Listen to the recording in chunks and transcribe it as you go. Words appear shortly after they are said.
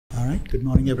right, good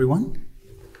morning, everyone.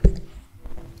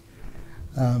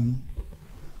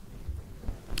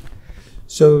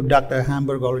 So Dr.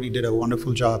 Hamburg already did a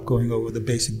wonderful job going over the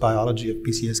basic biology of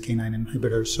PCSK9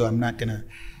 inhibitors, so I'm not going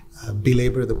to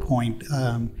belabor the point.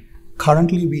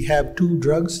 Currently, we have two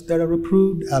drugs that are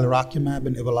approved, alirocumab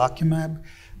and evolocumab.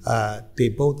 They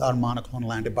both are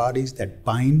monoclonal antibodies that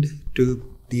bind to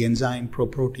the enzyme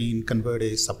proprotein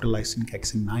convertase subtilisin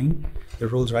hexin 9. It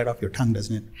rolls right off your tongue,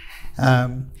 doesn't it?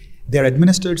 They're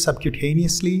administered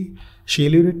subcutaneously. She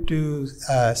alluded to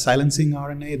silencing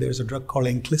RNA. There's a drug called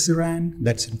inclisiran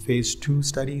that's in phase 2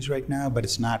 studies right now, but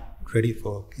it's not ready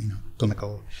for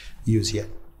clinical use yet.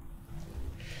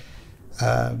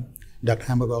 Dr.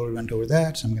 Hamburg already went over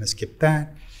that, so I'm going to skip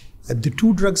that. The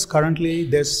two drugs currently,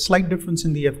 there's slight difference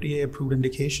in the FDA-approved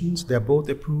indications. They're both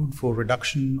approved for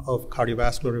reduction of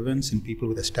cardiovascular events in people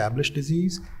with established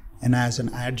disease and as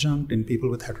an adjunct in people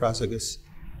with heterozygous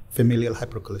familial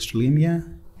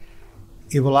hypercholesterolemia.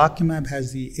 Evolocumab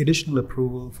has the additional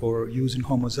approval for use in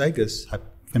homozygous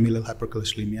familial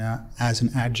hypercholesterolemia as an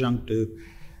adjunct to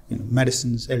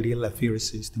medicines, LDL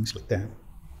apheresis, things like that.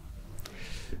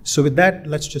 So with that,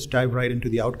 let's just dive right into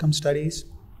the outcome studies.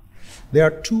 There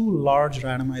are two large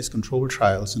randomized controlled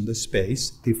trials in this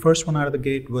space. The first one out of the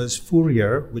gate was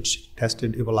Fourier, which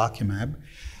tested evolocumab.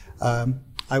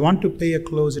 I want to pay a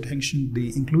close attention to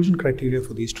the inclusion criteria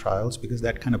for these trials because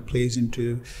that kind of plays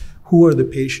into who are the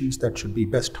patients that should be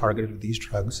best targeted with these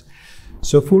drugs.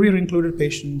 So Fourier included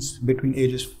patients between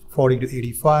ages 40 to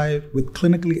 85 with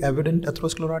clinically evident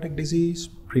atherosclerotic disease,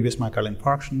 previous myocardial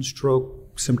infarction,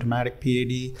 stroke, symptomatic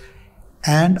PAD,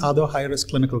 and other high-risk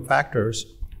clinical factors,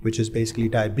 which is basically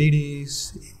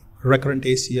diabetes, recurrent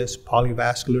ACS,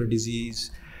 polyvascular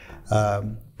disease,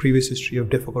 previous history of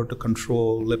difficult to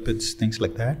control lipids, things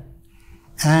like that.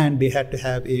 And they had to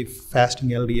have a fasting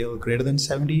LDL greater than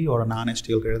 70 or a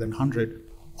non-HDL greater than 100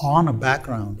 on a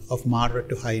background of moderate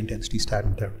to high intensity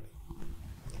statin therapy.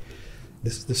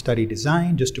 This is the study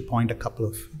design. Just to point a couple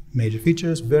of major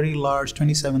features, very large,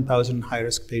 27,000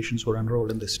 high-risk patients were enrolled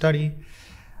in this study.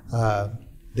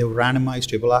 They were randomized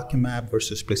to evolocumab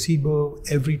versus placebo.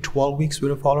 Every 12 weeks we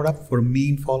were followed up for a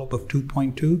mean follow-up of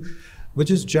 2.2, which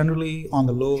is generally on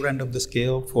the lower end of the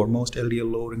scale for most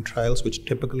LDL lowering trials, which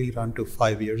typically run to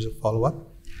 5 years of follow-up.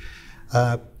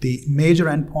 The major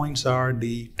endpoints are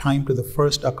the time to the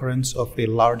first occurrence of a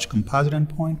large composite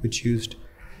endpoint, which used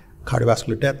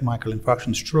cardiovascular death, myocardial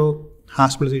infarction, stroke,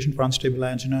 hospitalization for unstable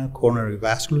angina, coronary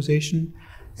vascularization,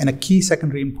 and a key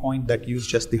secondary endpoint that used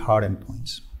just the hard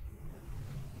endpoints.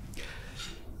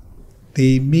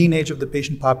 The mean age of the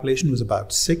patient population was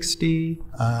about 60.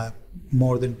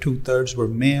 More than 2/3 were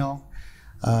male.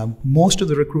 Most of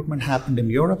the recruitment happened in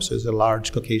Europe, so it's a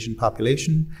large Caucasian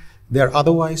population. They're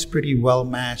otherwise pretty well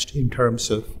matched in terms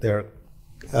of their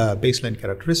baseline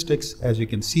characteristics. As you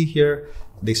can see here,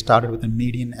 they started with a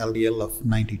median LDL of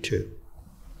 92.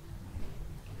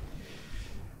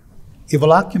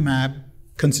 Evolocumab,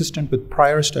 consistent with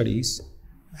prior studies,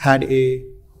 had a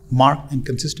marked and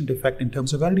consistent effect in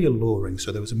terms of LDL lowering.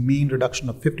 So there was a mean reduction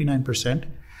of 59%,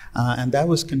 and that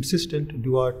was consistent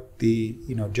throughout the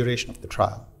duration of the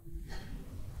trial.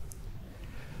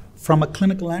 From a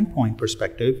clinical endpoint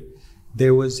perspective,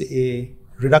 there was a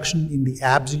reduction in the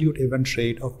absolute event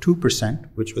rate of 2%,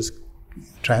 which was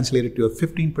translated to a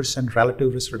 15%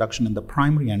 relative risk reduction in the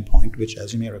primary endpoint, which,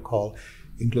 as you may recall,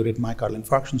 included myocardial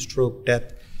infarction, stroke,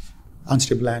 death,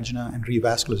 unstable angina, and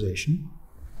revascularization.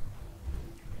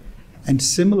 And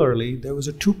similarly, there was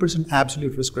a 2%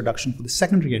 absolute risk reduction for the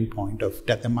secondary endpoint of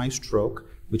death, MI, stroke,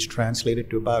 which translated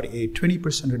to about a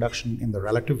 20% reduction in the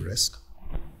relative risk.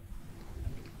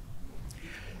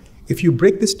 If you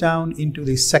break this down into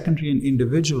the secondary and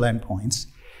individual endpoints,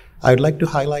 I'd like to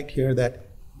highlight here that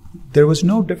there was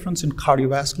no difference in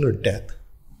cardiovascular death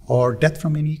or death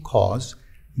from any cause.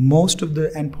 Most of the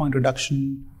endpoint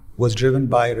reduction was driven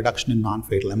by a reduction in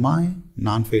non-fatal MI,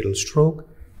 non-fatal stroke,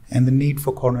 and the need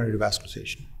for coronary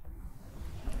revascularization.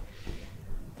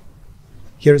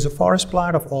 Here is a forest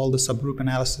plot of all the subgroup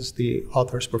analysis the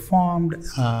authors performed.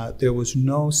 There was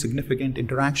no significant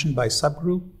interaction by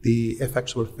subgroup. The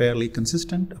effects were fairly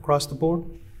consistent across the board.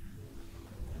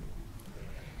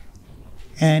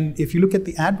 And if you look at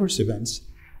the adverse events,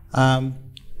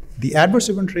 the adverse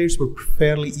event rates were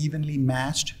fairly evenly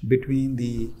matched between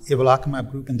the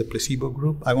evolocumab group and the placebo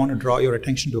group. I want to draw your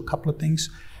attention to a couple of things.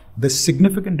 The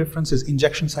significant difference is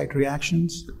injection site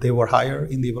reactions. They were higher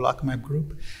in the evolocumab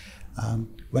group.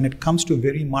 When it comes to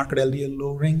very marked LDL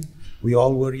lowering, we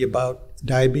all worry about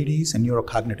diabetes and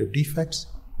neurocognitive defects.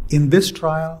 In this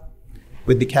trial,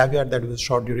 with the caveat that it was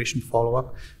short duration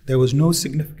follow-up. There was no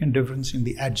significant difference in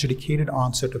the adjudicated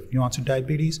onset of new onset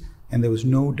diabetes, and there was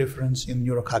no difference in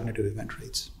neurocognitive event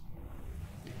rates.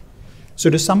 So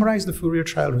to summarize the Fourier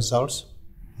trial results,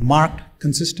 marked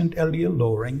consistent LDL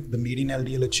lowering, the median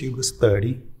LDL achieved was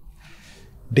 30.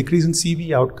 Decrease in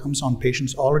CV outcomes on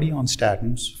patients already on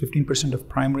statins, 15% of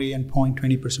primary endpoint,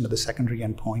 20% of the secondary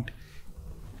endpoint.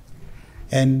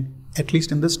 And at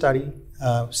least in this study,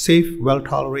 safe,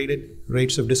 well-tolerated,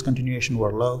 rates of discontinuation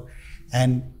were low.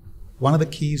 And one of the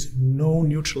keys, no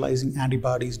neutralizing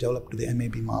antibodies developed to the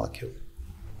MAB molecule.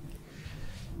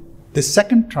 The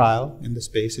second trial in the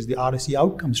space is the Odyssey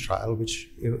Outcomes trial, which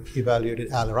evaluated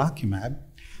alirocumab.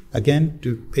 Again,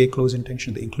 to pay close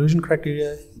attention to the inclusion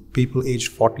criteria, people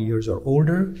aged 40 years or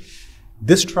older.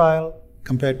 This trial,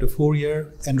 compared to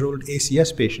Fourier, enrolled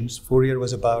ACS patients. Fourier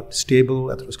was about stable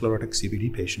atherosclerotic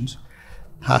CVD patients,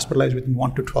 hospitalized within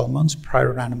 1 to 12 months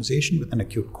prior randomization with an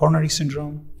acute coronary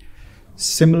syndrome.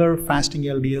 Similar fasting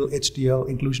LDL, HDL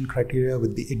inclusion criteria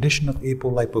with the addition of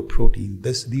apolipoprotein.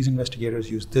 These investigators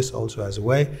used this also as a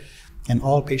way, and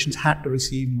all patients had to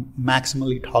receive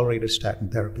maximally tolerated statin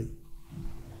therapy.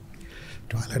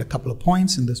 To highlight a couple of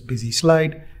points in this busy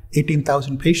slide,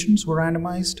 18,000 patients were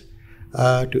randomized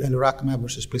to alirocumab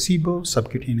versus placebo,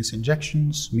 subcutaneous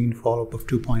injections, mean follow-up of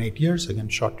 2.8 years, again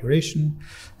short duration.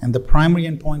 And the primary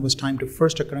endpoint was time to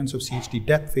first occurrence of CHD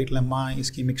death, fatal MI,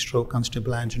 ischemic stroke,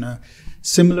 unstable angina,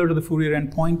 similar to the Fourier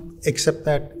endpoint, except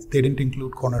that they didn't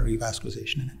include coronary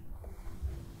revascularization in it.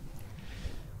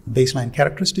 Baseline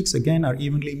characteristics, again, are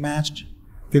evenly matched,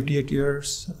 58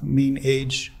 years, mean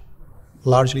age,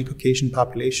 largely Caucasian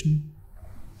population.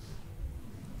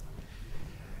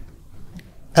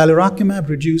 Alirocumab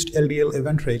reduced LDL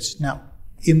event rates. Now,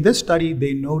 in this study,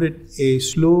 they noted a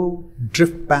slow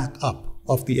drift back up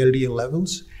of the LDL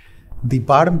levels. The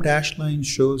bottom dashed line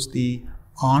shows the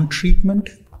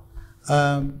on-treatment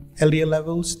LDL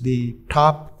levels. The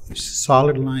top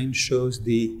solid line shows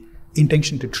the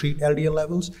intention to treat LDL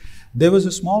levels. There was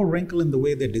a small wrinkle in the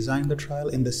way they designed the trial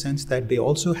in the sense that they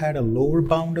also had a lower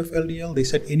bound of LDL. They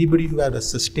said anybody who had a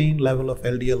sustained level of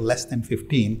LDL less than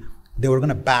 15, they were going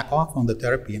to back off on the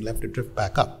therapy and left it drift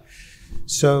back up.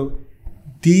 So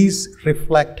these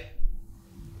reflect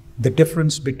the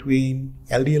difference between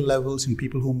LDL levels in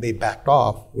people whom they backed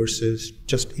off versus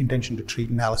just intention to treat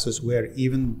analysis where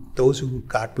even those who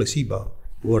got placebo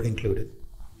were included.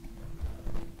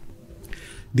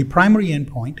 The primary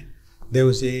endpoint, there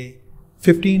was a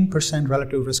 15%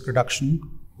 relative risk reduction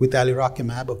with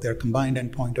alirocumab of their combined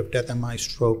endpoint of death, MI,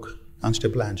 stroke,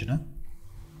 unstable angina.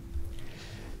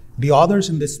 The authors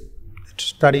in this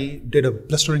study did a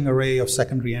blistering array of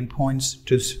secondary endpoints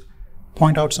to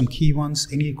point out some key ones.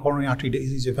 Any coronary artery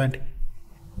disease event,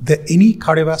 any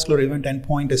cardiovascular event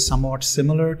endpoint is somewhat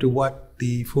similar to what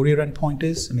the Fourier endpoint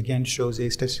is, and again shows a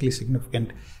statistically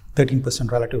significant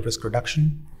 13% relative risk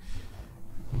reduction.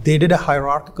 They did a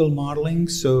hierarchical modeling,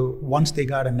 so once they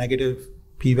got a negative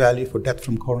p-value for death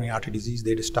from coronary artery disease,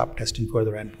 they just stopped testing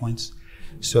further endpoints.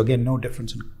 So again, no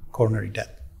difference in coronary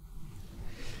death.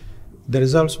 The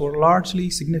results were largely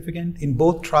significant in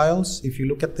both trials. If you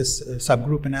look at this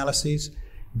subgroup analyses,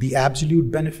 the absolute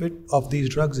benefit of these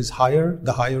drugs is higher,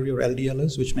 the higher your LDL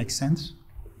is, which makes sense.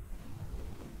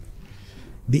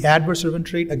 The adverse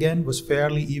event rate, again, was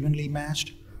fairly evenly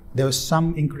matched. There was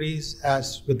some increase,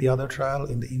 as with the other trial,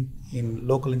 in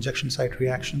local injection site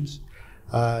reactions.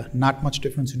 Not much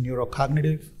difference in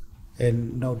neurocognitive,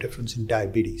 and no difference in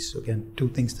diabetes. So again, two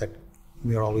things that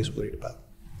we are always worried about.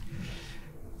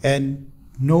 And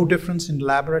no difference in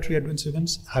laboratory adverse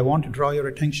events. I want to draw your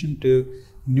attention to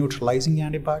neutralizing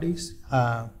antibodies.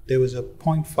 There was a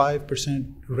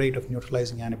 0.5% rate of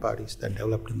neutralizing antibodies that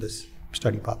developed in this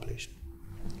study population.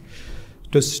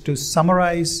 To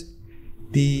summarize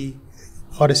the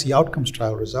Odyssey Outcomes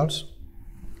trial results,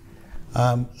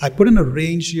 I put in a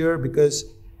range here because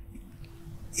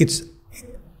it's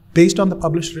based on the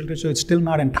published literature. It's still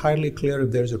not entirely clear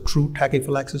if there's a true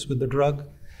tachyphylaxis with the drug.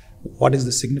 What is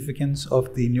the significance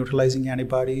of the neutralizing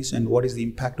antibodies and what is the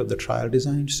impact of the trial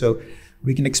design? So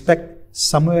we can expect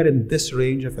somewhere in this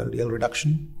range of LDL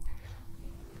reduction.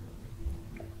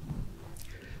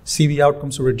 CV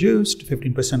outcomes were reduced,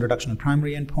 15% reduction in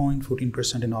primary endpoint,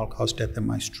 14% in all-cause death,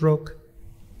 MI, stroke.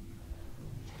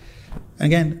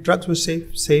 Again, drugs were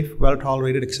safe,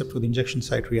 well-tolerated except for the injection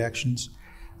site reactions.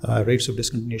 Rates of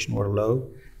discontinuation were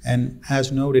low. And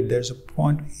as noted, there's a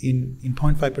point in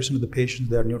 0.5% of the patients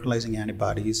there are neutralizing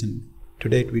antibodies, and to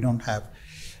date we don't have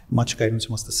much guidance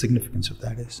on what the significance of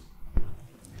that is.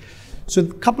 So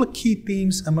a couple of key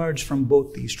themes emerged from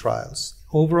both these trials.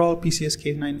 Overall,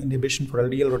 PCSK9 inhibition for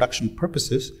LDL reduction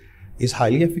purposes is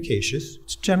highly efficacious.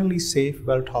 It's generally safe,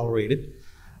 well tolerated.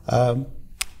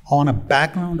 On a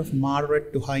background of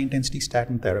moderate to high intensity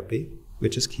statin therapy,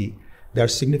 which is key, there are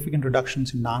significant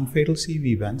reductions in non-fatal CV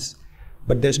events,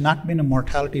 but there's not been a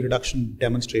mortality reduction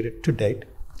demonstrated to date.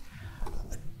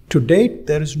 To date,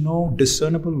 there is no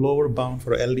discernible lower bound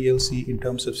for LDL-C in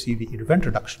terms of CV event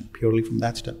reduction, purely from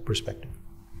that perspective.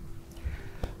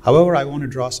 However, I want to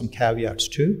draw some caveats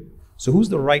too. So who's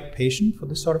the right patient for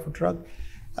this sort of a drug?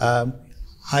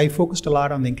 I focused a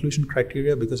lot on the inclusion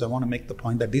criteria because I want to make the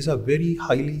point that these are very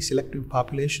highly selective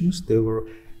populations. They were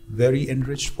very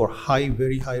enriched for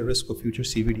very high risk of future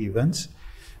CVD events.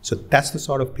 So that's the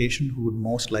sort of patient who would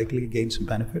most likely gain some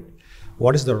benefit.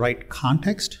 What is the right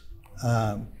context?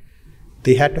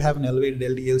 They had to have an elevated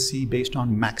LDL-C based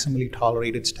on maximally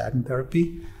tolerated statin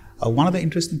therapy. One of the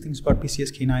interesting things about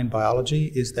PCSK9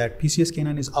 biology is that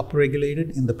PCSK9 is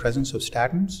upregulated in the presence of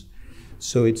statins.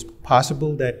 So it's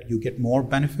possible that you get more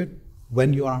benefit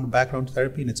when you are on background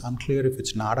therapy, and it's unclear if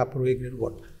it's not upregulated,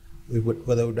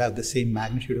 whether it would have the same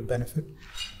magnitude of benefit.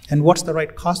 And what's the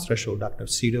right cost threshold? Dr.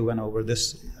 Sita went over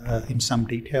this in some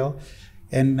detail.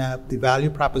 And the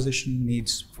value proposition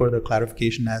needs further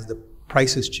clarification as the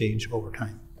prices change over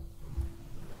time.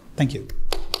 Thank you.